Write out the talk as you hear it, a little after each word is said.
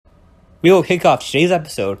We will kick off today's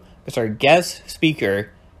episode with our guest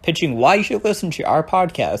speaker pitching why you should listen to our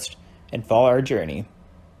podcast and follow our journey.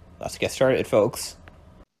 Let's get started, folks.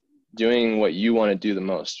 Doing what you want to do the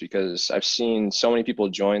most, because I've seen so many people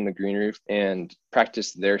join the Green Roof and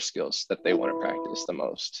practice their skills that they want to practice the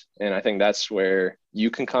most. And I think that's where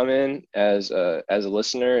you can come in as a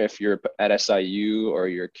listener. If you're at SIU or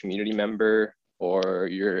you're a community member or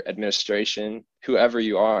your administration, whoever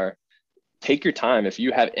you are, take your time. If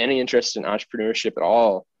you have any interest in entrepreneurship at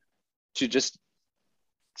all, to just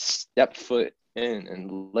step foot in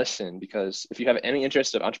and listen. Because if you have any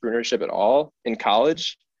interest of entrepreneurship at all in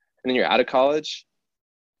college, and then you're out of college,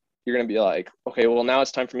 you're going to be like, okay, well, now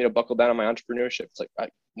it's time for me to buckle down on my entrepreneurship. It's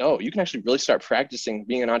like, no, you can actually really start practicing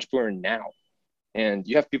being an entrepreneur now. And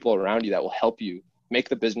you have people around you that will help you make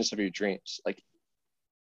the business of your dreams. Like,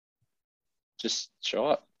 just show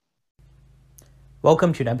up.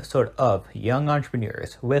 Welcome to an episode of Young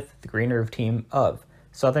Entrepreneurs with the Green Roof team of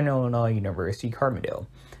Southern Illinois University Carbondale.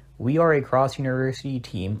 We are a cross-university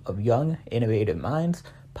team of young, innovative minds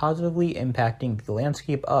positively impacting the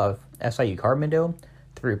landscape of SIU Carbondale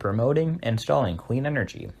through promoting and installing clean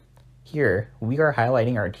energy. Here, we are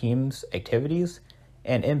highlighting our team's activities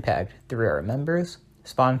and impact through our members,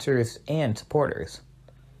 sponsors, and supporters,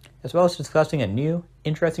 as well as discussing a new,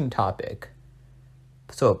 interesting topic.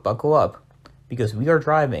 So buckle up, because we are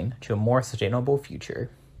driving to a more sustainable future.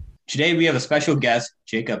 Today, we have a special guest,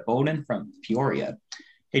 Jacob Bolton from Peoria.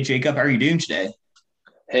 Hey, Jacob, how are you doing today?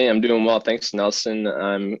 Hey, I'm doing well. Thanks, Nelson.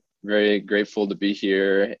 I'm very grateful to be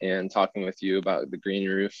here and talking with you about the Green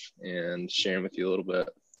Roof and sharing with you a little bit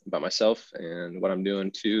about myself and what I'm doing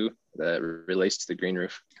too that relates to the Green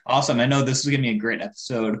Roof. Awesome. I know this is going to be a great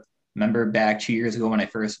episode. Remember back 2 years ago when I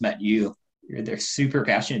first met you, they're super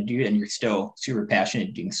passionate dude, and you're still super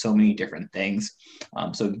passionate doing so many different things.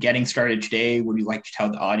 So getting started today, would you like to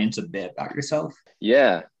tell the audience a bit about yourself?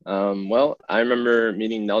 Yeah. Well, I remember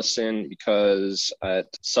meeting Nelson because at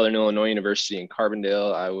Southern Illinois University in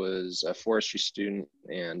Carbondale, I was a forestry student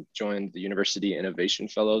and joined the University Innovation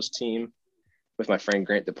Fellows team with my friend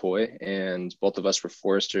Grant DePoy, and both of us were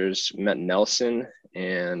foresters. We met Nelson,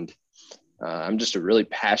 and I'm just a really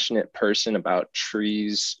passionate person about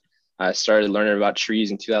trees. I started learning about trees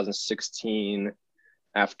in 2016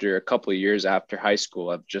 after a couple of years after high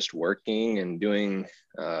school of just working and doing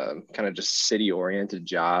kind of just city oriented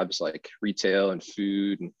jobs like retail and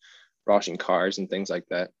food and washing cars and things like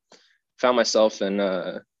that. Found myself in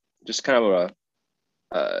just kind of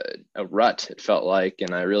a rut, it felt like,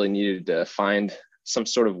 and I really needed to find some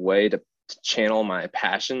sort of way to channel my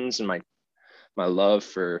passions and my love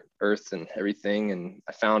for earth and everything. And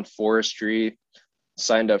I found forestry,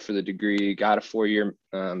 signed up for the degree, got a 4-year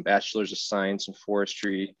bachelor's of science in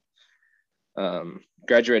forestry,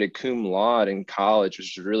 graduated cum laude in college,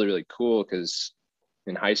 which was really, really cool because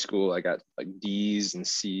in high school I got like D's and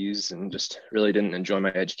C's and just really didn't enjoy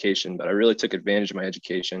my education, but I really took advantage of my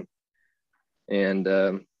education. And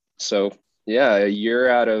so, yeah, a year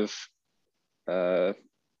out of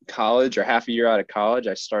college, or half a year out of college,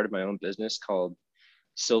 I started my own business called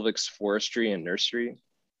Silvix Forestry and Nursery.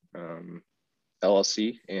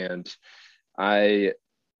 LLC, and I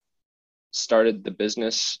started the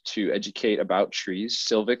business to educate about trees.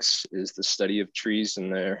 Silvix is the study of trees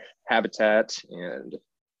and their habitat and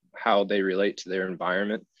how they relate to their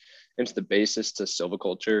environment. And it's the basis to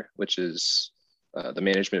silviculture, which is the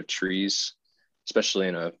management of trees, especially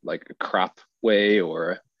in a crop way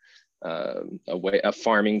or a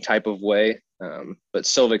farming type of way. But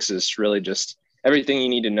Silvix is really just everything you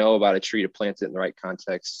need to know about a tree to plant it in the right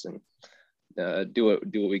context and do what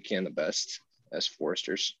we can the best as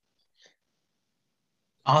foresters.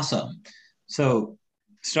 Awesome. So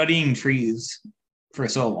studying trees for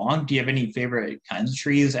so long, do you have any favorite kinds of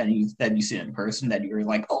trees that you see in person that you're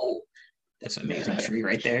like, oh, that's an amazing tree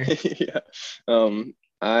right there? Yeah.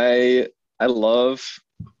 I love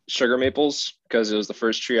sugar maples because it was the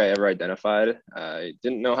first tree I ever identified. I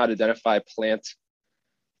didn't know how to identify plant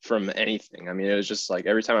from anything. I mean, it was just like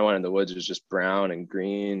every time I went in the woods, it was just brown and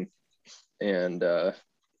green. And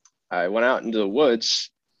I went out into the woods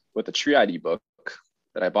with a tree ID book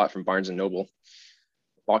that I bought from Barnes and Noble.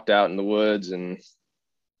 Walked out in the woods and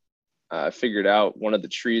figured out one of the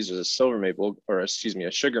trees was a silver maple, or excuse me,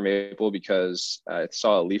 a sugar maple, because I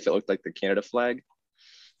saw a leaf that looked like the Canada flag.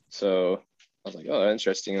 So I was like, oh,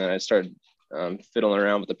 interesting. And then I started fiddling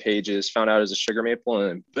around with the pages, found out it was a sugar maple, and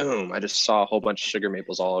then boom, I just saw a whole bunch of sugar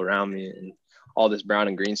maples all around me. And all this brown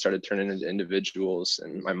and green started turning into individuals,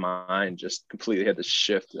 and my mind just completely had this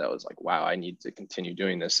shift that was like, wow, I need to continue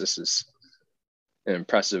doing this. This is an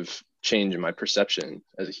impressive change in my perception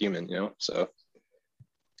as a human, So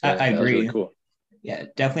So I that was really agree. cool. Yeah,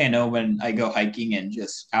 definitely. I know when I go hiking and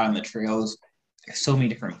just out on the trails, there's so many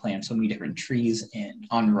different plants, so many different trees, and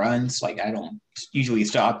on runs, like I don't usually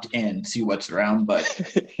stop and see what's around, but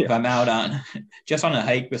if Yeah. I'm out on just on a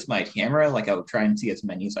hike with my camera, like I'll try and see as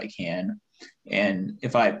many as I can. And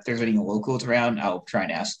if there's any locals around, I'll try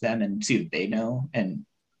and ask them and see if they know and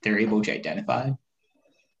they're able to identify.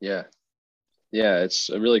 Yeah. Yeah. It's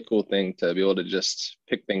a really cool thing to be able to just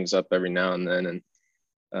pick things up every now and then. And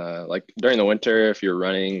like during the winter, if you're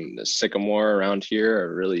running the sycamore around here,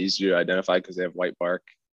 are really easy to identify because they have white bark.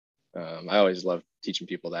 I always love teaching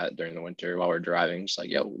people that during the winter while we're driving. Just like,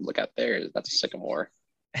 yo, look out there, that's a sycamore.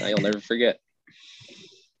 Now you'll never forget.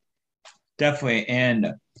 Definitely.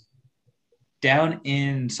 And down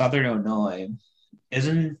in southern Illinois,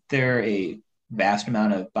 isn't there a vast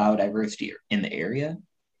amount of biodiversity in the area?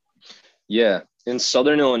 Yeah, in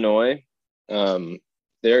Southern Illinois, um,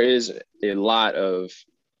 there is a lot of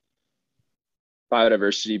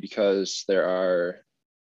biodiversity because there are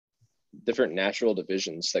different natural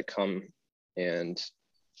divisions that come and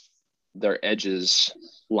their edges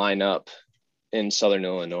line up in Southern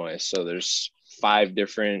Illinois. So there's 5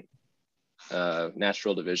 different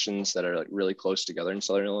natural divisions that are like really close together in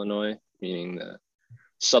Southern Illinois, meaning the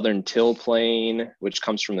Southern Till Plain, which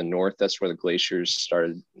comes from the north. That's where the glaciers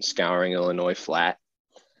started scouring Illinois flat.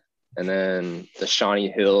 And then the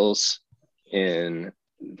Shawnee Hills in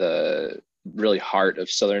the really heart of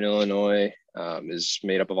Southern Illinois is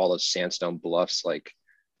made up of all those sandstone bluffs like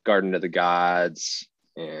Garden of the Gods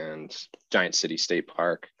and Giant City State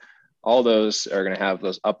Park. All those are going to have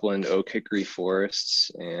those upland oak hickory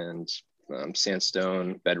forests and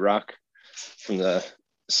sandstone bedrock. From the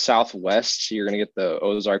southwest, you're going to get the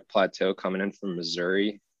Ozark Plateau coming in from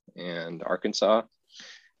Missouri and Arkansas.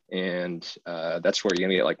 And that's where you're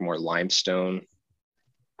going to get like more limestone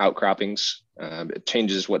outcroppings. It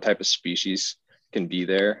changes what type of species can be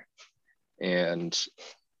there. And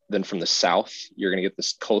then from the south, you're going to get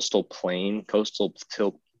this coastal plain, which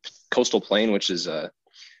is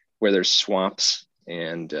where there's swamps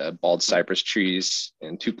and bald cypress trees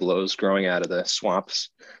and tupelos growing out of the swamps.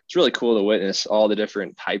 It's really cool to witness all the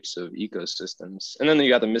different types of ecosystems. And then you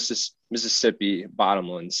got the Mississippi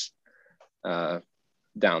bottomlands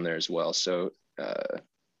down there as well. So,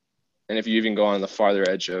 and if you even go on the farther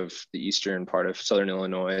edge of the eastern part of Southern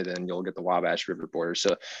Illinois, then you'll get the Wabash River border.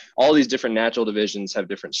 So all these different natural divisions have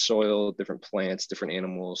different soil, different plants, different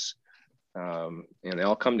animals, and they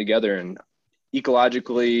all come together. And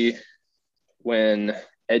ecologically, when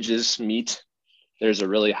edges meet, there's a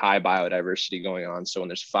really high biodiversity going on. So when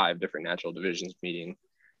there's 5 different natural divisions meeting,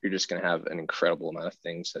 you're just going to have an incredible amount of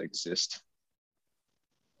things that exist.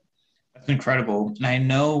 That's incredible. And I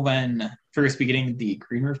know when first beginning the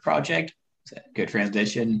Green Roof project, good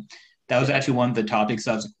transition, that was actually one of the topics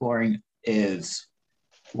I was exploring is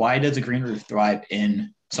why does a green roof thrive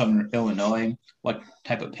in southern Illinois? What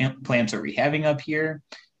type of plants are we having up here?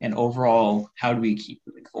 And overall, how do we keep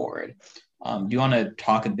moving forward? Do you want to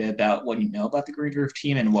talk a bit about what you know about the Green Roof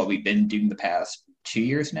team and what we've been doing the past 2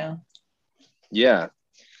 years now? Yeah.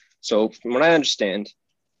 So from what I understand,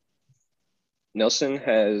 Nelson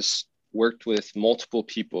has worked with multiple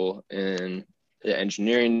people in the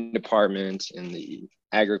engineering department, in the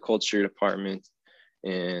agriculture department,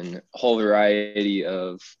 in a whole variety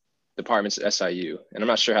of departments at SIU. And I'm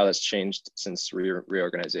not sure how that's changed since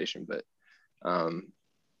reorganization, but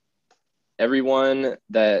everyone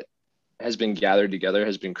that has been gathered together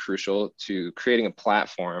has been crucial to creating a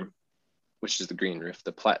platform, which is the Green Roof.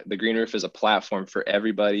 The Green Roof is a platform for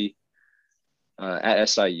everybody at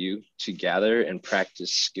SIU to gather and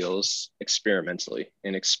practice skills experimentally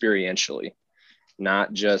and experientially,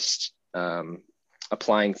 not just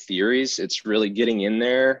applying theories. It's really getting in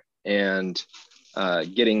there and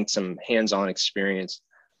getting some hands-on experience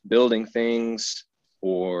building things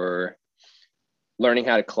or learning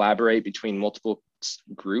how to collaborate between multiple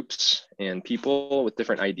groups and people with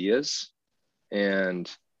different ideas. And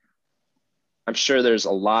I'm sure there's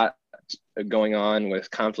a lot going on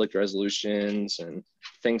with conflict resolutions and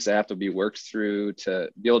things that have to be worked through to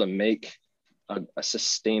be able to make a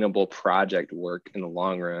sustainable project work in the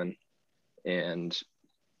long run. And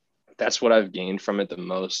that's what I've gained from it the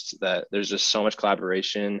most, that there's just so much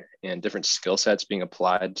collaboration and different skill sets being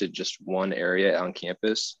applied to just one area on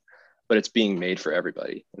campus, but it's being made for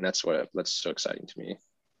everybody. And that's so exciting to me.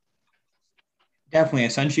 Definitely.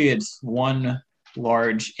 Essentially, it's one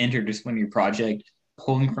large interdisciplinary project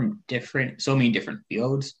pulling from so many different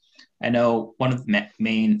fields. I know one of the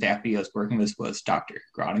main faculty I was working with was Dr.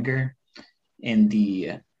 Groninger, and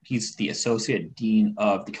he's the associate dean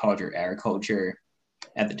of the College of Agriculture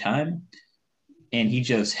at the time. and he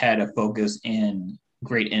just had a focus and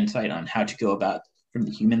great insight on how to go about from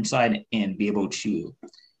the human side and be able to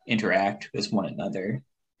interact with one another.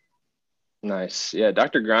 Nice. Yeah,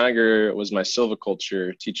 Dr. Groniger was my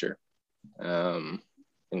silviculture teacher um,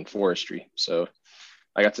 in forestry. So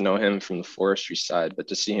I got to know him from the forestry side, but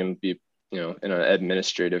to see him be, in an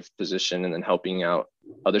administrative position and then helping out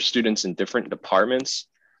other students in different departments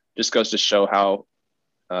just goes to show how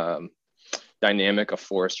um, dynamic a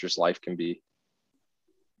forester's life can be.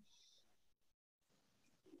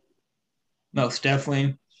 Most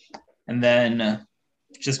definitely. And then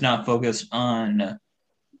just not focused on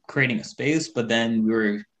creating a space, but then we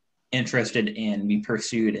were interested and we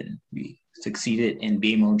pursued and we succeeded in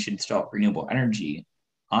being able to install renewable energy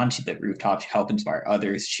onto the rooftop to help inspire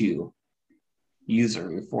others to use the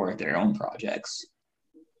roof for their own projects.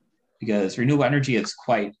 Because renewable energy is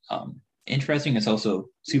quite interesting. It's also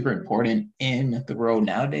super important in the world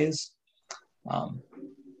nowadays.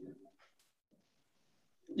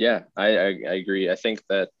 Yeah, I agree. I think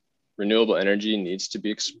that renewable energy needs to be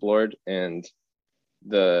explored, and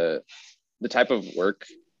the type of work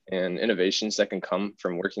and innovations that can come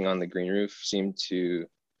from working on the green roof seem to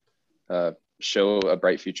show a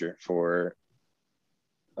bright future for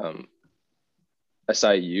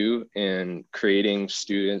SIU and creating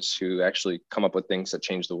students who actually come up with things that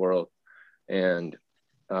change the world. And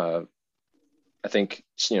I think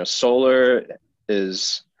solar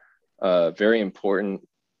is a very important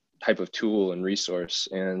type of tool and resource,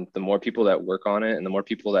 and the more people that work on it and the more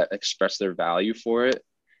people that express their value for it,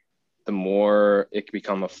 the more it can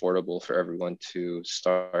become affordable for everyone to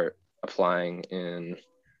start applying in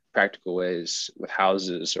practical ways with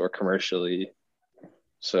houses or commercially.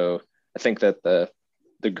 So I think that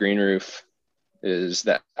the green roof is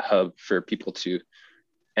that hub for people to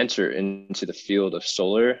enter into the field of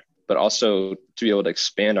solar, but also to be able to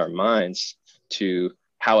expand our minds to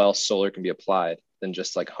how else solar can be applied than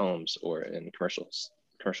just like homes or in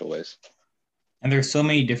commercial ways. And there's so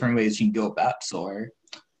many different ways you can go about solar.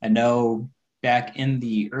 I know back in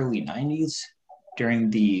the early 90s,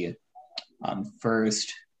 during the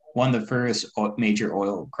one of the first major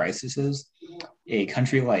oil crises, a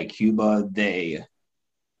country like Cuba, they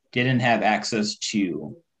didn't have access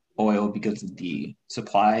to oil because of the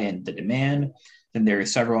supply and the demand. Then there are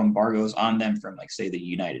several embargoes on them from, like, say, the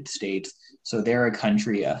United States. So they're a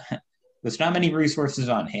country with not many resources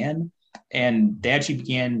on hand. And they actually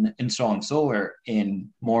began installing solar in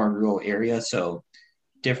more rural areas. So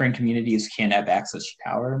different communities can have access to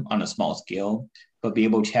power on a small scale, but be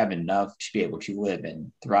able to have enough to be able to live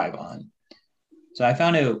and thrive on. So I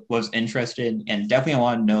found it was interesting, and definitely I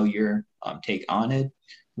want to know your take on it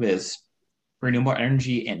with renewable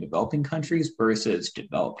energy in developing countries versus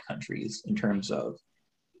developed countries in terms of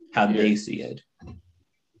how they see it.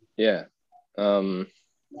 Yeah. I'll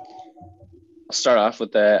start off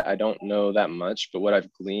with that. I don't know that much, but what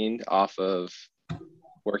I've gleaned off of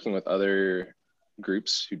working with other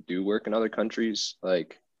groups who do work in other countries,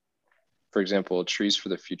 like, for example, Trees for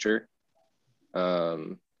the Future,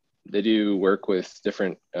 they do work with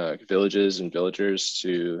different villages and villagers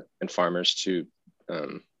and farmers to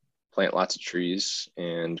plant lots of trees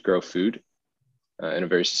and grow food in a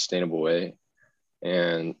very sustainable way.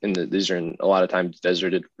 And these are in a lot of times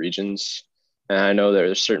deserted regions. And I know there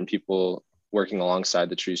are certain people working alongside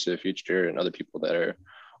the Trees for the Future and other people that are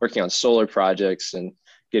working on solar projects and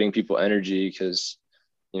getting people energy, because,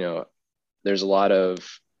 there's a lot of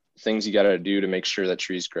things you got to do to make sure that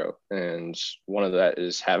trees grow. And one of that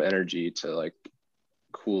is have energy to like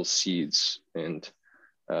cool seeds and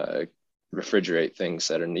refrigerate things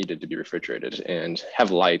that are needed to be refrigerated, and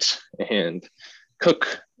have light and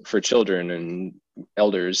cook for children and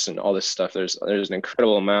elders and all this stuff. There's an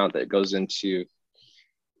incredible amount that goes into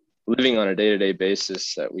living on a day-to-day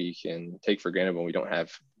basis that we can take for granted when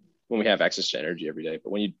we have access to energy every day.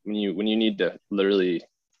 But when you need to literally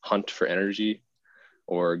hunt for energy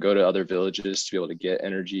or go to other villages to be able to get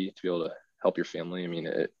energy, to be able to help your family, I mean,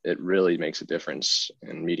 it really makes a difference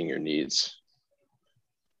in meeting your needs.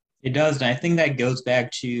 It does. And I think that goes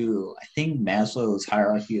back to, I think, Maslow's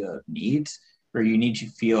hierarchy of needs, where you need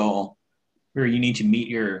to meet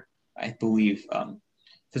your, I believe,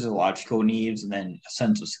 physiological needs, and then a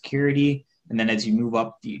sense of security. And then as you move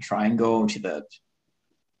up the triangle to the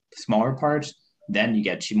smaller parts, then you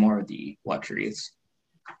get to more of the luxuries.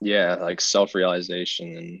 Yeah, like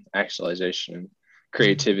self-realization and actualization and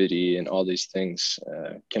creativity and all these things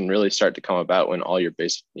can really start to come about when all your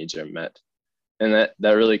basic needs are met. And that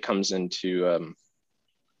really comes into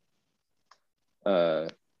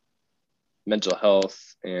mental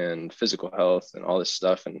health and physical health and all this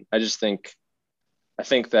stuff. And I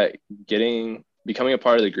think that getting becoming a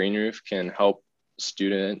part of the green roof can help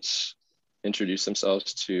students introduce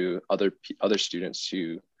themselves to other students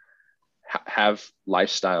who have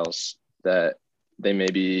lifestyles that they may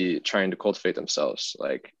be trying to cultivate themselves.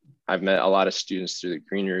 Like I've met a lot of students through the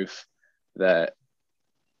green roof that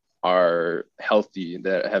are healthy,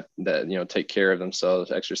 that take care of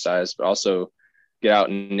themselves, exercise, but also get out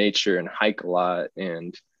in nature and hike a lot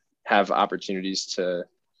and have opportunities to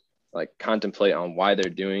like contemplate on why they're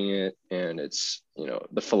doing it. And it's,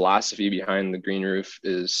 the philosophy behind the green roof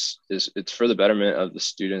is it's for the betterment of the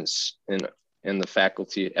students and the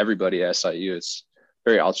faculty, everybody at SIU. It's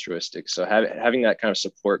very altruistic. So having that kind of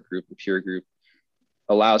support group and peer group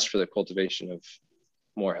allows for the cultivation of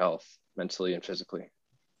more health mentally and physically.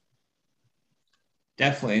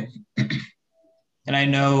 Definitely. And I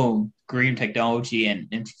know green technology and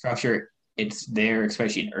infrastructure, it's there,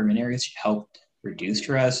 especially in urban areas, to help reduce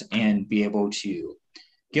stress and be able to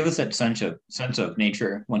give us that sense of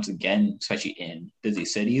nature once again, especially in busy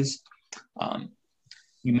cities.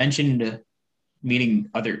 You mentioned meeting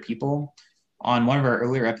other people. On one of our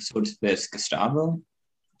earlier episodes with Gustavo,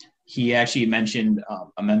 he actually mentioned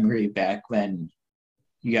a memory back when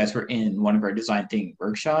you guys were in one of our design thinking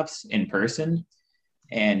workshops in person,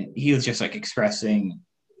 and he was just like expressing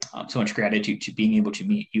so much gratitude to being able to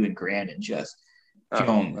meet you and Grant and just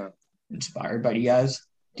feeling inspired by you guys.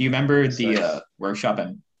 Do you remember the workshop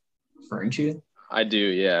I'm referring to? I do,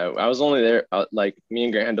 yeah. I was only there, like me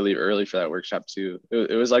and Grant had to leave early for that workshop too.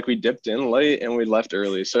 It was like we dipped in late and we left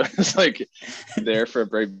early. So it was like there for a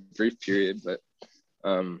very brief period. But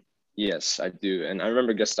yes, I do. And I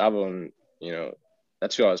remember Gustavo, and,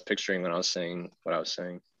 that's who I was picturing when I was saying what I was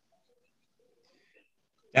saying.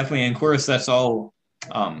 Definitely. And of course, that's all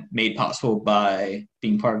made possible by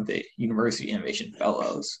being part of the University Innovation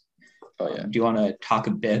Fellows. Oh, yeah. Do you want to talk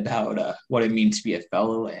a bit about what it means to be a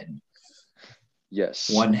fellow and yes,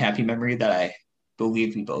 one happy memory that I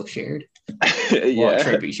believe we both shared? Yeah, well, it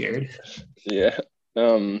should be shared. Yeah.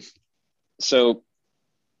 So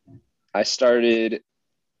I started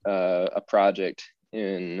a project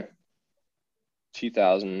in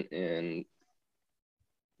 2000, and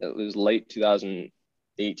it was late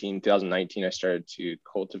 2018, 2019. I started to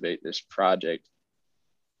cultivate this project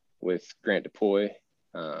with Grant DePoy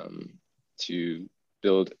to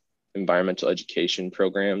build environmental education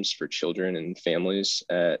programs for children and families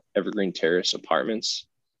at Evergreen Terrace Apartments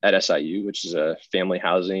at SIU, which is a family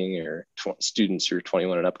housing or students who are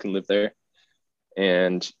 21 and up can live there.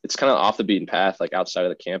 And it's kind of off the beaten path, like outside of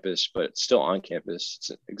the campus, but it's still on campus. It's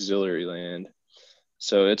an auxiliary land.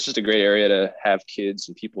 So it's just a great area to have kids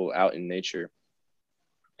and people out in nature.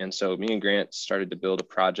 And so me and Grant started to build a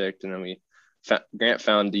project, and then Grant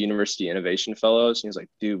found the University Innovation Fellows, and he was like,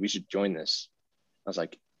 dude, we should join this. I was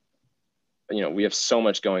like, we have so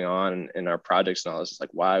much going on in our projects and all this. It's like,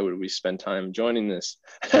 why would we spend time joining this?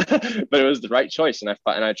 But it was the right choice. And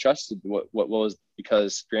I trusted what was,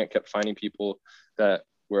 because Grant kept finding people that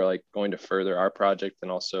were like going to further our project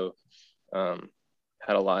and also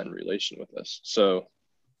had a lot in relation with us. So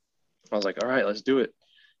I was like, all right, let's do it.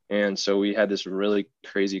 And so we had this really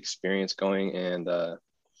crazy experience going, and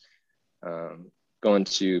going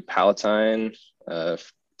to Palatine,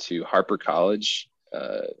 to Harper College,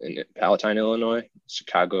 in Palatine, Illinois,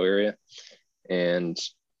 Chicago area. And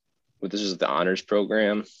this is the honors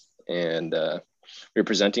program. And we were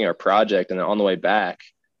presenting our project. And then on the way back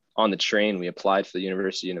on the train, we applied for the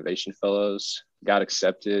University Innovation Fellows, got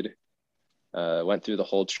accepted, went through the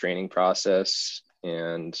whole training process,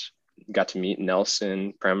 and got to meet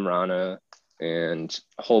Nelson, Prem Rana, and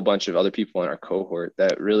a whole bunch of other people in our cohort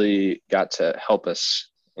that really got to help us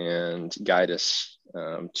and guide us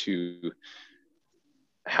to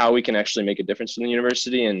how we can actually make a difference in the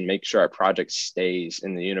university and make sure our project stays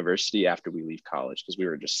in the university after we leave college, because we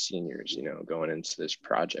were just seniors, going into this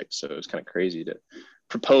project. So it was kind of crazy to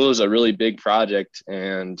propose a really big project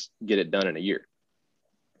and get it done in a year.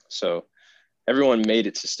 So everyone made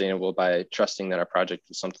it sustainable by trusting that our project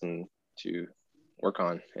was something to work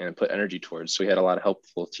on and put energy towards. So we had a lot of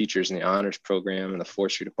helpful teachers in the honors program and the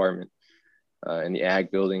forestry department, and the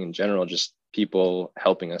ag building in general, just people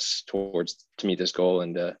helping us to meet this goal.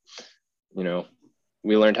 And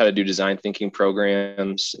we learned how to do design thinking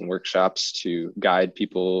programs and workshops to guide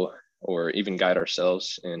people, or even guide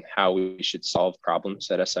ourselves, in how we should solve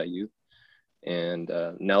problems at SIU. And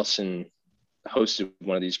Nelson hosted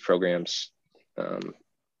one of these programs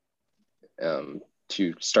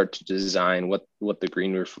to start to design what the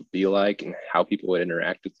green roof would be like and how people would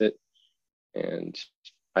interact with it. And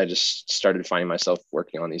I just started finding myself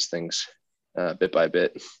working on these things bit by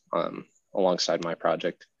bit alongside my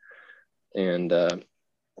project. And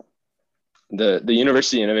The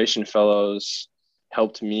University Innovation Fellows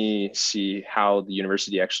helped me see how the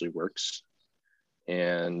university actually works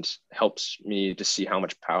and helps me to see how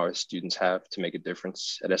much power students have to make a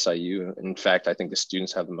difference at SIU. In fact, I think the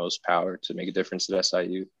students have the most power to make a difference at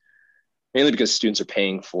SIU, mainly because students are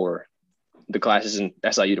paying for the classes in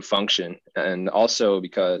SIU to function, and also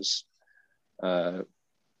because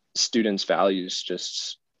students' values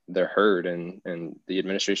just they're heard, and the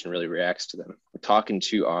administration really reacts to them. We're talking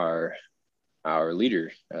to our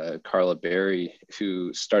leader, Carla Berry,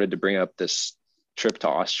 who started to bring up this trip to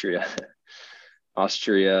Austria,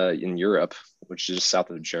 Austria in Europe, which is south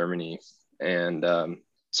of Germany. And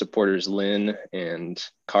supporters Lynn and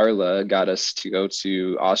Carla got us to go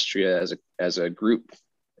to Austria as a group.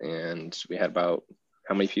 And we had about,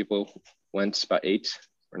 how many people went? About 8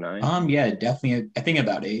 or 9? Yeah, definitely. I think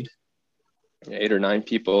about 8. 8 or 9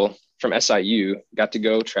 people from SIU got to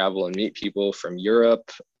go travel and meet people from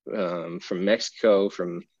Europe, from Mexico,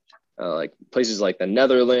 from like places like the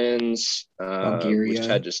Netherlands, which Bulgaria.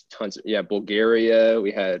 had just tons of, yeah, Bulgaria.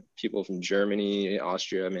 We had people from Germany,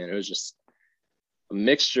 Austria. Man, it was just a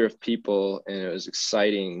mixture of people, and it was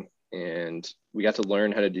exciting. And we got to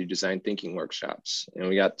learn how to do design thinking workshops, and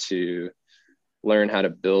we got to learn how to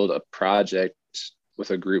build a project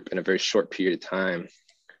with a group in a very short period of time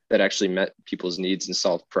that actually met people's needs and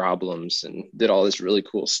solved problems and did all this really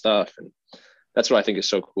cool stuff. And that's what I think is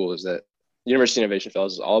so cool, is that University Innovation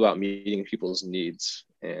Fellows is all about meeting people's needs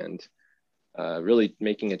and really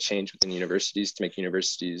making a change within universities to make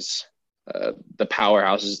universities the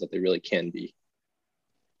powerhouses that they really can be.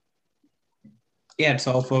 Yeah, it's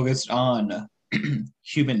all focused on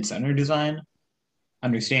human-centered design,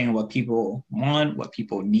 understanding what people want, what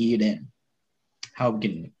people need, and how we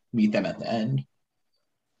can meet them at the end.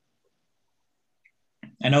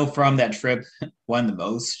 I know from that trip, one of the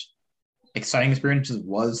most exciting experiences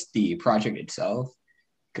was the project itself,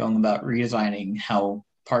 going about redesigning how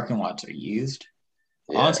parking lots are used.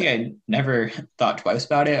 Yeah. Honestly, I never thought twice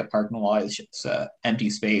about it. A parking lot is just an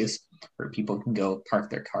empty space where people can go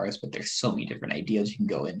park their cars, but there's so many different ideas you can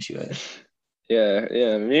go into it.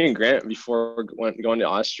 Yeah. Me and Grant, before going to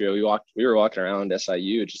Austria, we were walking around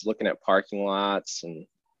SIU, just looking at parking lots and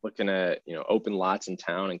looking at, open lots in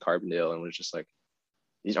town in Carbondale, and was just like,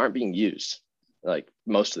 these aren't being used like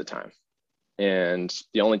most of the time. And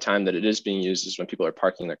the only time that it is being used is when people are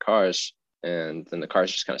parking their cars, and then the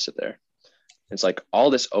cars just kind of sit there. It's like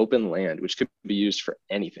all this open land, which could be used for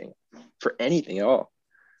anything at all,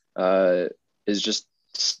 is just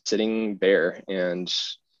sitting bare and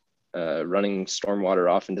running stormwater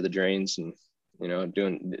off into the drains, and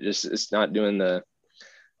it's not doing a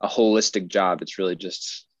holistic job. It's really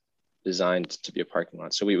just designed to be a parking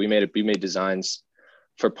lot. So we made designs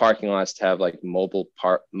for parking lots to have like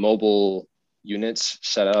mobile units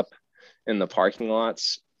set up in the parking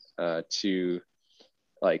lots to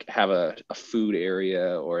like have a food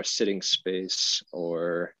area or a sitting space,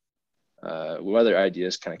 or what other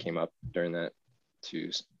ideas kind of came up during that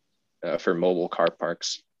too, for mobile car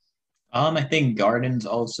parks. I think gardens,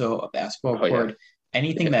 also a basketball court,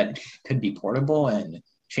 anything that could be portable and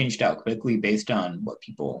changed out quickly based on what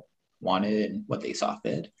people wanted and what they saw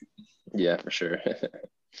fit. Yeah, for sure.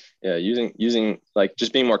 Yeah, using like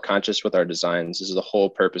just being more conscious with our designs. This is the whole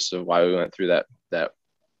purpose of why we went through that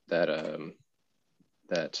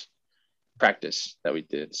practice that we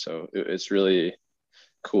did. So it's really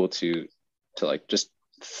cool to like just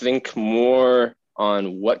think more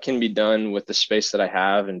on what can be done with the space that I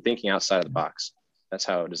have and thinking outside of the box. That's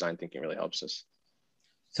how design thinking really helps us.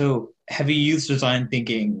 So have you used design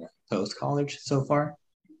thinking post-college so far?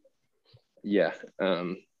 Yeah,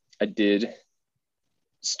 I did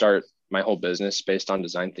start my whole business based on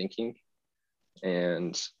design thinking,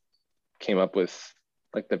 and came up with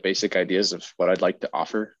like the basic ideas of what I'd like to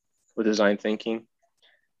offer with design thinking.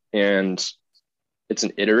 And it's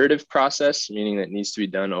an iterative process, meaning that it needs to be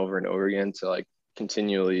done over and over again to like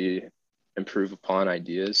continually improve upon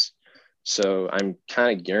ideas. So I'm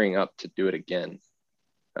kind of gearing up to do it again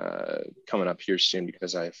coming up here soon,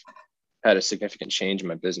 because I've had a significant change in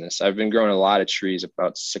my business. I've been growing a lot of trees,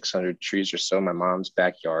 about 600 trees or so in my mom's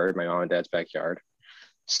backyard, my mom and dad's backyard,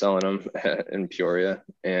 selling them in Peoria.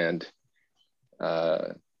 And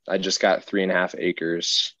I just got 3.5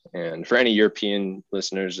 acres. And for any European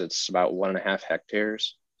listeners, it's about 1.5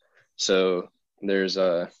 hectares. So there's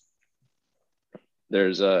a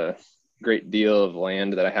great deal of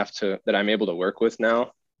land that I'm able to work with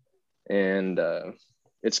now. And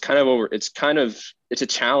it's a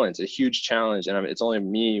challenge, a huge challenge. And it's only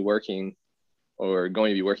me working, or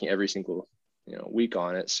going to be working every single, week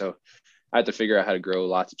on it. So I had to figure out how to grow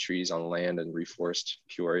lots of trees on land and reforest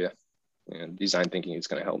Peoria. and design thinking is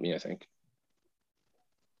going to help me, I think.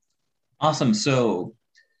 Awesome. So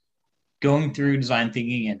going through design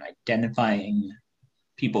thinking and identifying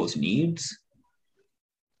people's needs,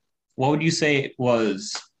 what would you say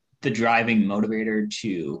was the driving motivator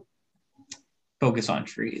to focus on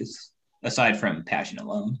trees, aside from passion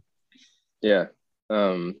alone? Yeah.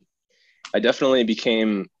 I definitely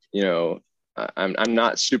became, I'm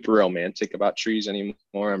not super romantic about trees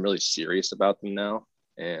anymore. I'm really serious about them now.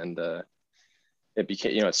 And it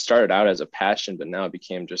became, it started out as a passion, but now it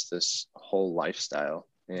became just this whole lifestyle.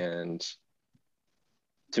 And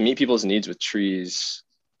to meet people's needs with trees,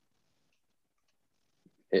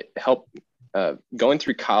 it helped. Going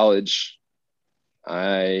through college, so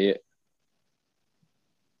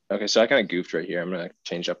I kind of goofed right here. I'm going to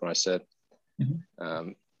change up what I said. Mm-hmm.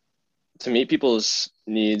 To meet people's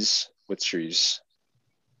needs with trees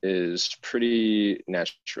is pretty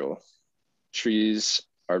natural. Trees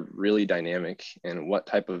are really dynamic, and what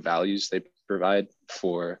type of values they provide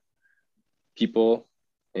for people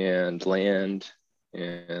and land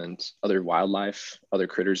and other wildlife, other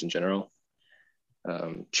critters in general.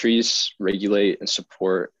 Trees regulate and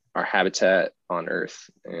support our habitat on Earth,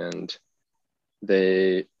 and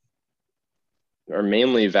they are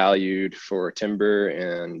mainly valued for timber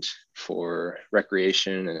and for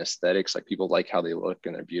recreation and aesthetics. Like, people like how they look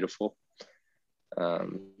and they're beautiful.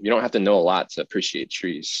 You don't have to know a lot to appreciate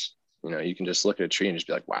trees. You can just look at a tree and just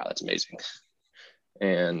be like, wow, that's amazing.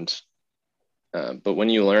 And but when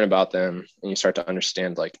you learn about them and you start to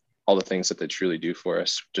understand like all the things that they truly do for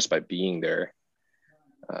us just by being there,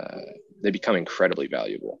 they become incredibly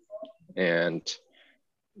valuable. And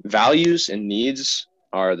values and needs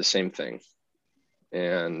are the same thing.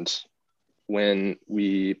 And when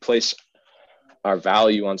we place our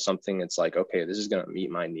value on something, it's like, okay, this is going to meet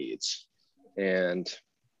my needs. And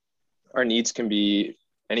our needs can be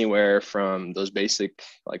anywhere from those basic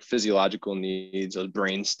like physiological needs, those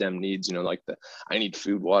brainstem needs, like I need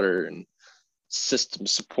food, water, and system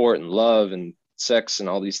support and love and sex and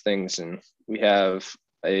all these things. And we have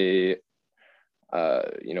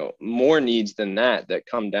more needs than that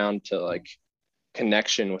come down to like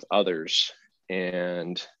connection with others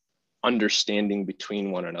and understanding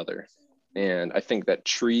between one another. And I think that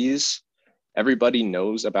trees, everybody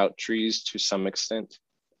knows about trees to some extent.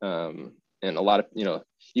 And a lot of,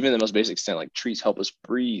 even the most basic extent, like trees help us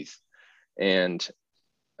breathe. And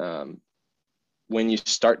when you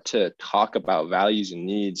start to talk about values and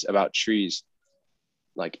needs about trees,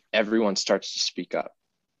 like everyone starts to speak up,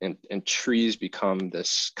 and trees become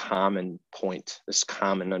this common point, this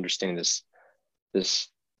common understanding, this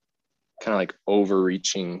kind of like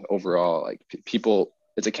overreaching overall, like people,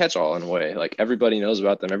 it's a catch-all in a way. Like everybody knows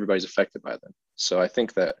about them, everybody's affected by them. So I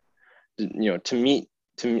think that,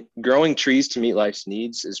 growing trees to meet life's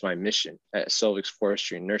needs is my mission at Selvix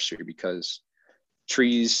Forestry and Nursery, because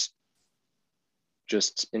trees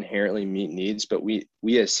just inherently meet needs, but we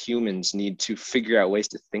as humans need to figure out ways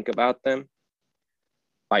to think about them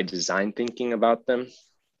by design thinking about them,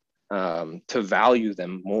 to value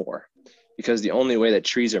them more. Because the only way that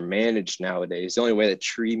trees are managed nowadays, the only way that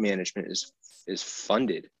tree management is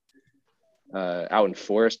funded out in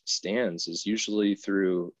forest stands, is usually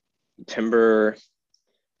through timber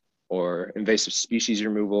or invasive species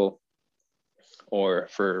removal or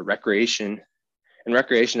for recreation. And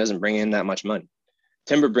recreation doesn't bring in that much money.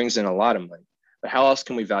 Timber brings in a lot of money, but how else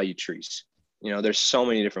can we value trees? There's so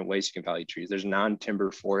many different ways you can value trees. There's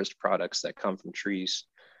non-timber forest products that come from trees.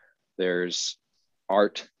 There's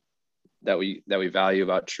art that we value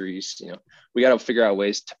about trees. We got to figure out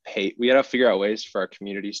ways to pay. We got to figure out ways for our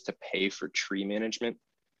communities to pay for tree management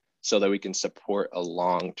so that we can support a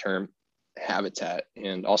long-term habitat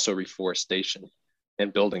and also reforestation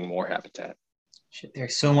and building more habitat.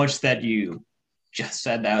 There's so much that you just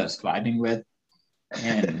said that I was vibing with.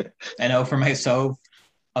 And I know for myself,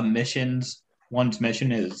 one's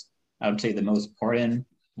mission is, I would say, the most important.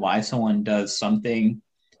 Why someone does something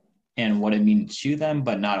and what it means to them,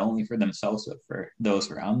 but not only for themselves, but for those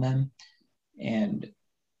around them. And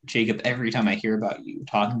Jacob, every time I hear about you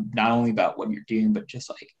talking not only about what you're doing, but just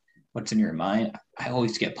like what's in your mind, I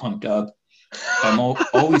always get pumped up. I'm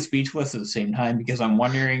always speechless at the same time, because I'm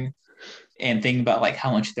wondering and thinking about like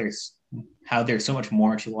how there's so much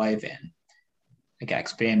more to life, and I gotta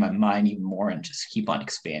expand my mind even more and just keep on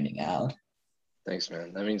expanding out. Thanks,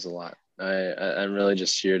 man. That means a lot. I'm really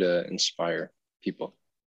just here to inspire people.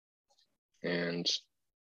 And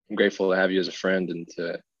I'm grateful to have you as a friend and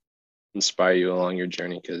to inspire you along your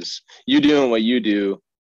journey, because you doing what you do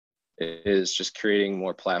is just creating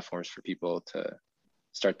more platforms for people to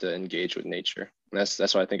start to engage with nature. That's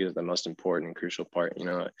what I think is the most important and crucial part.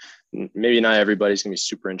 Maybe not everybody's gonna be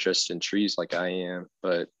super interested in trees like I am,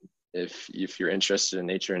 but if you're interested in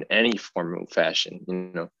nature in any form or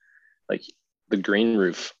fashion, like the green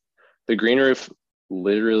roof, the green roof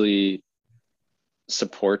literally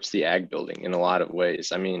supports the ag building in a lot of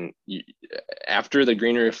ways. I mean, after the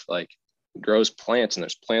green roof like grows plants and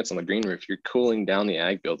there's plants on the green roof, you're cooling down the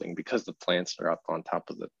ag building because the plants are up on top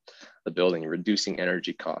of the building. You're reducing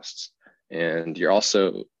energy costs, and you're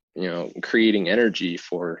also creating energy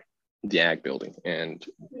for the ag building. And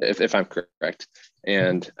if I'm correct,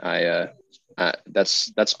 and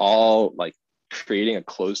that's all like creating a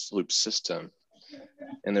closed loop system,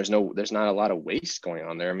 and there's not a lot of waste going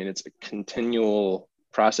on there. I mean, it's a continual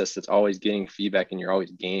process that's always getting feedback, and you're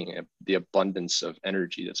always gaining the abundance of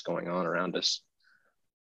energy that's going on around us.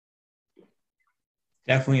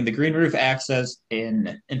 Definitely, the green roof acts as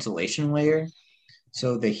an insulation layer,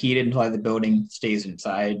 so the heat inside the building stays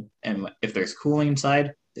inside, and if there's cooling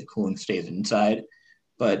inside, the cooling stays inside.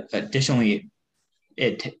 But additionally,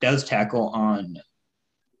 it does tackle on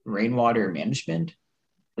rainwater management.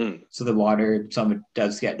 So the water, some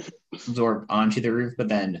does get absorbed onto the roof, but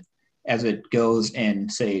then as it goes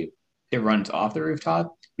and say it runs off the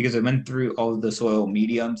rooftop, because it went through all of the soil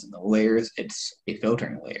mediums and the layers, it's a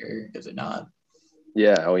filtering layer, is it not?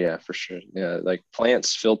 Yeah. Oh yeah, for sure. Yeah. Like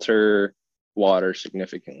plants filter water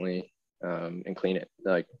significantly, and clean it.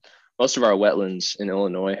 Like most of our wetlands in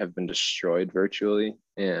Illinois have been destroyed virtually.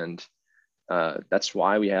 And that's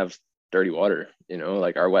why we have dirty water.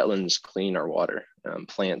 Like our wetlands clean our water.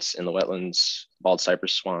 Plants in the wetlands, bald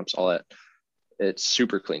cypress swamps, all that, it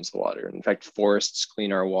super cleans the water. In fact, forests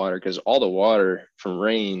clean our water because all the water from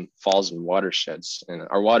rain falls in watersheds, and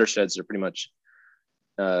our watersheds are pretty much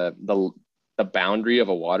the boundary of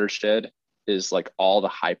a watershed is like all the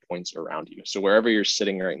high points around you. So wherever you're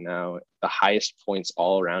sitting right now, the highest points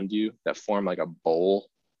all around you that form like a bowl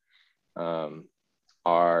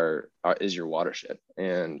is your watershed.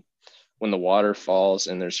 And when the water falls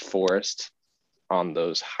and there's forest on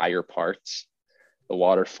those higher parts, the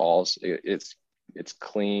water falls, it's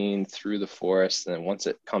clean through the forest, and then once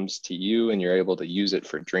it comes to you and you're able to use it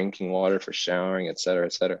for drinking water, for showering, et cetera,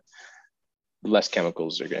 less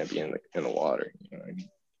chemicals are going to be in the water. You know what I mean?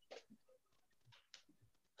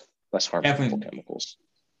 Less harmful Definitely, chemicals.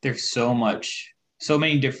 there's so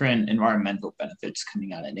many different environmental benefits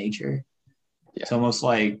coming out of nature. Yeah. It's almost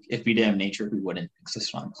like if we didn't have nature, we wouldn't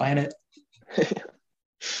exist on the planet.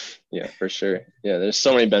 Yeah, for sure. Yeah, there's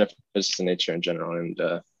so many benefits to nature in general, and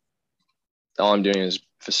all I'm doing is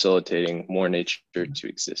facilitating more nature to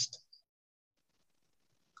exist.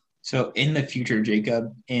 So in the future,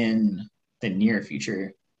 Jacob, in the near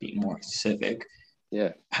future, being more specific,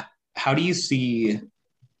 Yeah. how do you see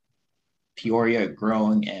Peoria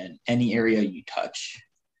growing in any area you touch?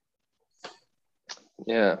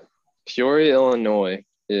 Yeah. Peoria, Illinois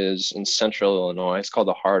is in central Illinois. It's called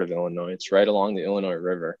the heart of Illinois. It's right along the Illinois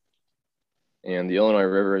River. And the Illinois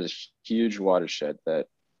River is a huge watershed that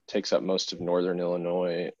takes up most of northern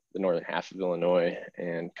Illinois, the northern half of Illinois,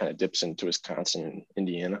 and kind of dips into Wisconsin and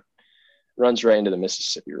Indiana. It runs right into the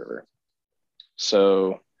Mississippi River.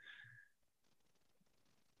 So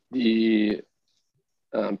the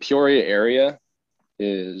Peoria area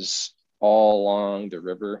is all along the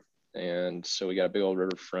river. And so we got a big old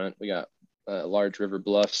riverfront. We got large river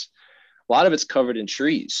bluffs. A lot of it's covered in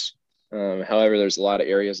trees. However, there's a lot of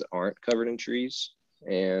areas that aren't covered in trees.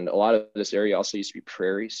 And a lot of this area also used to be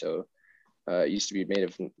prairie. So it used to be made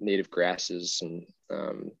of native grasses and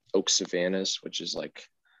oak savannas, which is like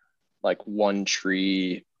one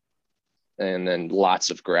tree and then lots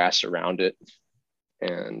of grass around it.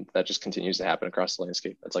 And that just continues to happen across the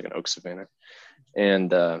landscape. That's like an oak savanna. And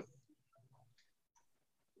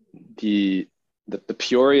the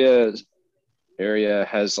Peoria area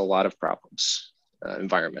has a lot of problems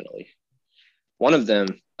environmentally. One of them,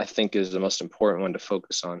 I think, is the most important one to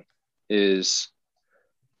focus on, is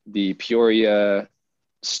the Peoria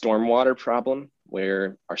stormwater problem,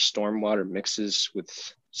 where our stormwater mixes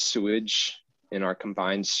with sewage in our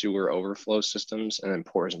combined sewer overflow systems and then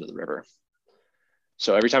pours into the river.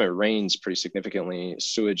 So every time it rains pretty significantly,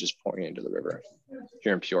 sewage is pouring into the river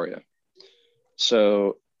here in Peoria.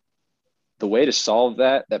 So the way to solve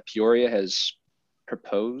that Peoria has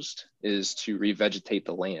proposed is to revegetate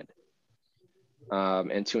the land.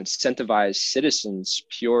 And to incentivize citizens,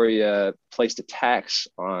 Peoria placed a tax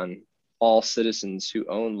on all citizens who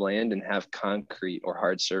own land and have concrete or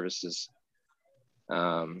hard surfaces.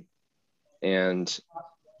 And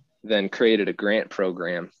then created a grant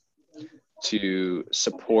program to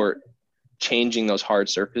support changing those hard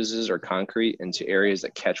surfaces or concrete into areas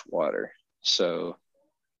that catch water. So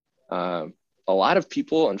a lot of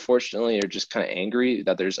people, unfortunately, are just kind of angry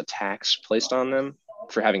that there's a tax placed on them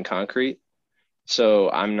for having concrete. So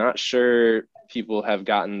I'm not sure people have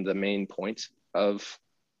gotten the main point of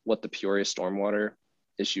what the Peoria stormwater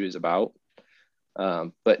issue is about.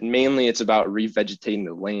 But mainly it's about revegetating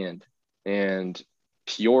the land, and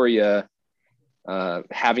Peoria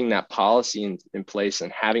having that policy in place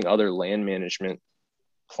and having other land management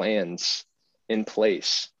plans in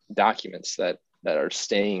place, documents that are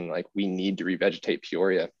saying like we need to revegetate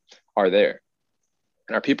Peoria are there,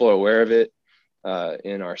 and our people are aware of it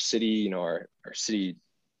in our city. You know, our city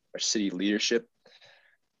leadership.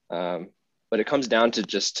 But it comes down to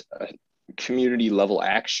just a community level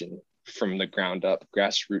action from the ground up,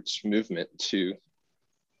 grassroots movement to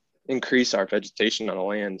increase our vegetation on the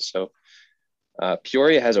land. So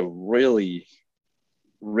Peoria has a really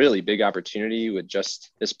big opportunity with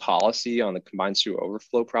just this policy on the combined sewer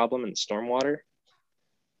overflow problem and stormwater.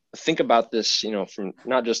 Think about this, you know, from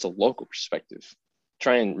not just a local perspective,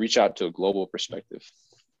 try and reach out to a global perspective.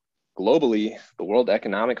 Globally, the World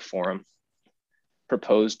Economic Forum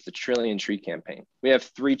proposed the Trillion Tree Campaign. We have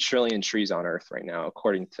 3 trillion trees on Earth right now,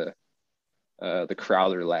 according to the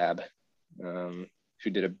Crowther Lab, who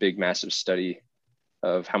did a big, massive study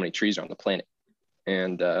of how many trees are on the planet.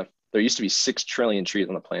 And there used to be 6 trillion trees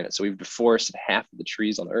on the planet. So we've deforested half of the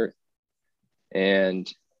trees on Earth. And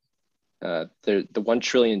the 1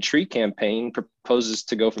 trillion tree campaign proposes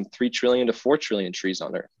to go from 3 trillion to 4 trillion trees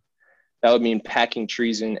on Earth. That would mean packing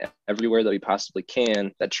trees in everywhere that we possibly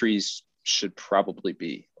can that trees should probably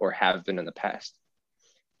be or have been in the past.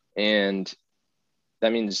 And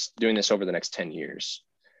that means doing this over the next 10 years.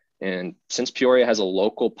 And since Peoria has a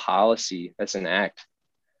local policy that's in act,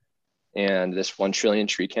 and this 1 trillion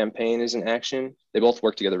tree campaign is in action, they both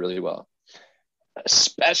work together really well,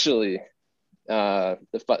 especially for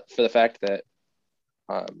the fact that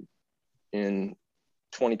in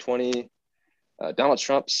 2020, Donald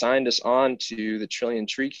Trump signed us on to the Trillion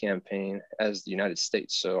Tree Campaign as the United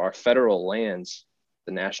States. So our federal lands,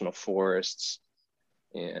 the national forests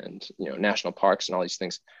and, you know, national parks and all these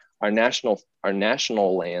things, our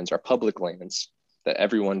national lands, our public lands that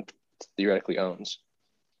everyone theoretically owns,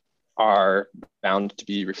 are bound to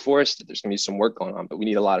be reforested. There's going to be some work going on, but we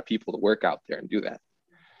need a lot of people to work out there and do that.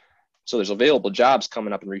 So there's available jobs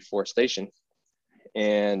coming up in reforestation.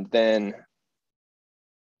 And then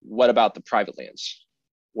what about the private lands?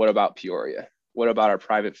 What about Peoria? What about our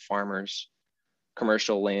private farmers,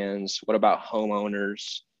 commercial lands? What about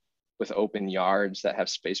homeowners with open yards that have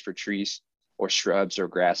space for trees or shrubs or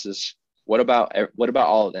grasses? What about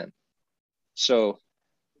all of them? So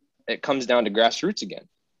it comes down to grassroots again.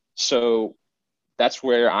 So that's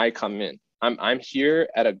where I come in. I'm here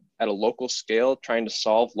at a local scale, trying to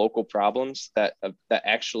solve local problems that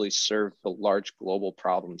actually serve the large global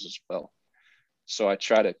problems as well. So I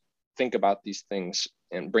try to think about these things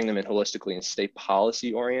and bring them in holistically and stay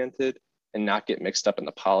policy oriented and not get mixed up in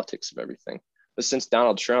the politics of everything. But since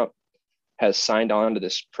Donald Trump has signed on to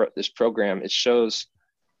this program, it shows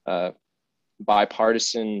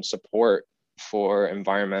bipartisan support for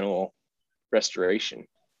environmental restoration.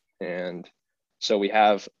 And so we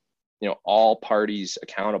have, you know, all parties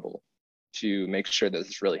accountable to make sure that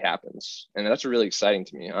this really happens. And that's really exciting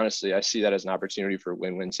to me. Honestly, I see that as an opportunity for a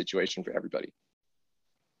win-win situation for everybody.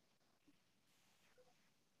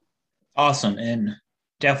 Awesome. And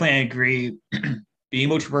definitely I agree. Being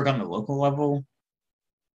able to work on the local level,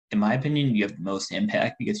 in my opinion, you have the most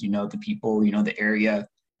impact because you know the people, you know the area,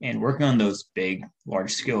 and working on those big,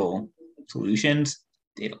 large scale solutions,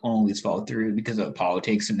 they don't always fall through because of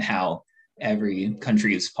politics and how every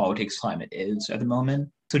country's politics climate is at the moment.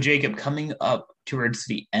 So, Jacob, coming up towards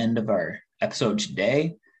the end of our episode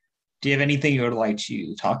today, do you have anything you would like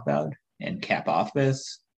to talk about and cap off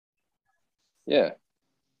this? Yeah.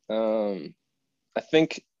 I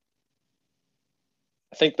think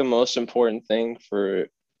the most important thing for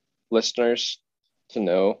listeners to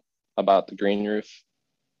know about the Green Roof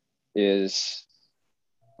is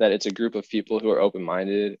that it's a group of people who are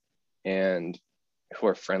open-minded and who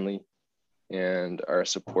are friendly and are a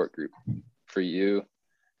support group for you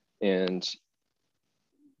and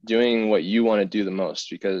doing what you want to do the most,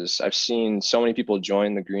 because I've seen so many people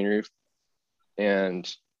join the Green Roof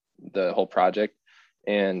and the whole project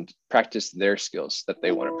and practice their skills that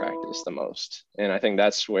they want to practice the most. And I think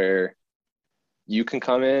that's where you can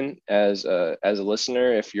come in as a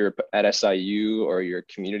listener. If you're at SIU or you're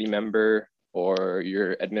a community member or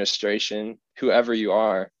your administration, whoever you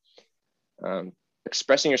are,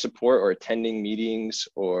 expressing your support or attending meetings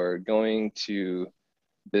or going to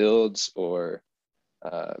builds or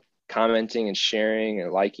commenting and sharing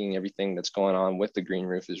and liking everything that's going on with the green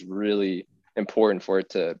roof is really important for it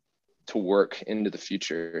to work into the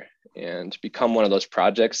future and become one of those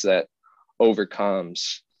projects that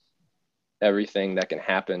overcomes everything that can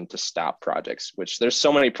happen to stop projects, which there's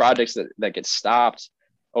so many projects that get stopped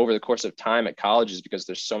over the course of time at colleges because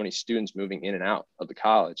there's so many students moving in and out of the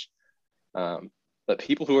college. But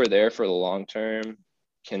people who are there for the long term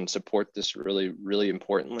can support this really, really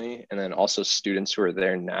importantly. And then also students who are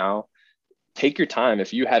there now, take your time.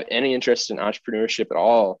 If you have any interest in entrepreneurship at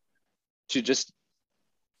all, to just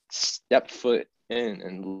step foot in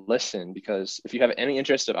and listen, because if you have any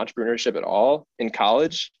interest of entrepreneurship at all in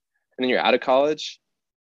college and then you're out of college,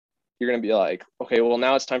 you're going to be like, okay, well,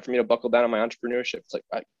 now it's time for me to buckle down on my entrepreneurship. It's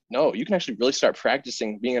like, no, you can actually really start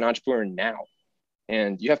practicing being an entrepreneur now.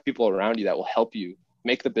 And you have people around you that will help you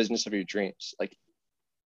make the business of your dreams. Like,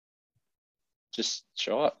 just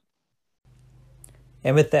show up.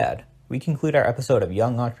 And with that, we conclude our episode of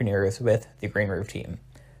Young Entrepreneurs with the Green Roof team.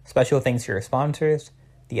 Special thanks to your sponsors,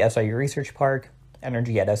 the SIU Research Park,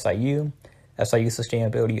 Energy at SIU, SIU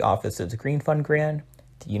Sustainability Office's Green Fund Grant,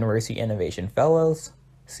 the University Innovation Fellows,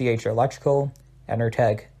 CH Electrical,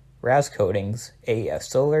 Enertech, Raz Coatings, AES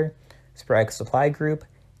Solar, Sprague Supply Group,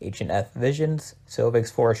 H&F Visions,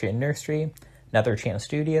 Silvix Forestry and Nursery, Nether Chance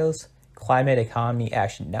Studios, Climate Economy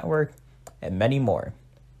Action Network, and many more.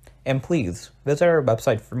 And please visit our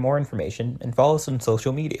website for more information and follow us on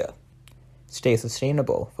social media. Stay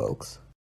sustainable, folks.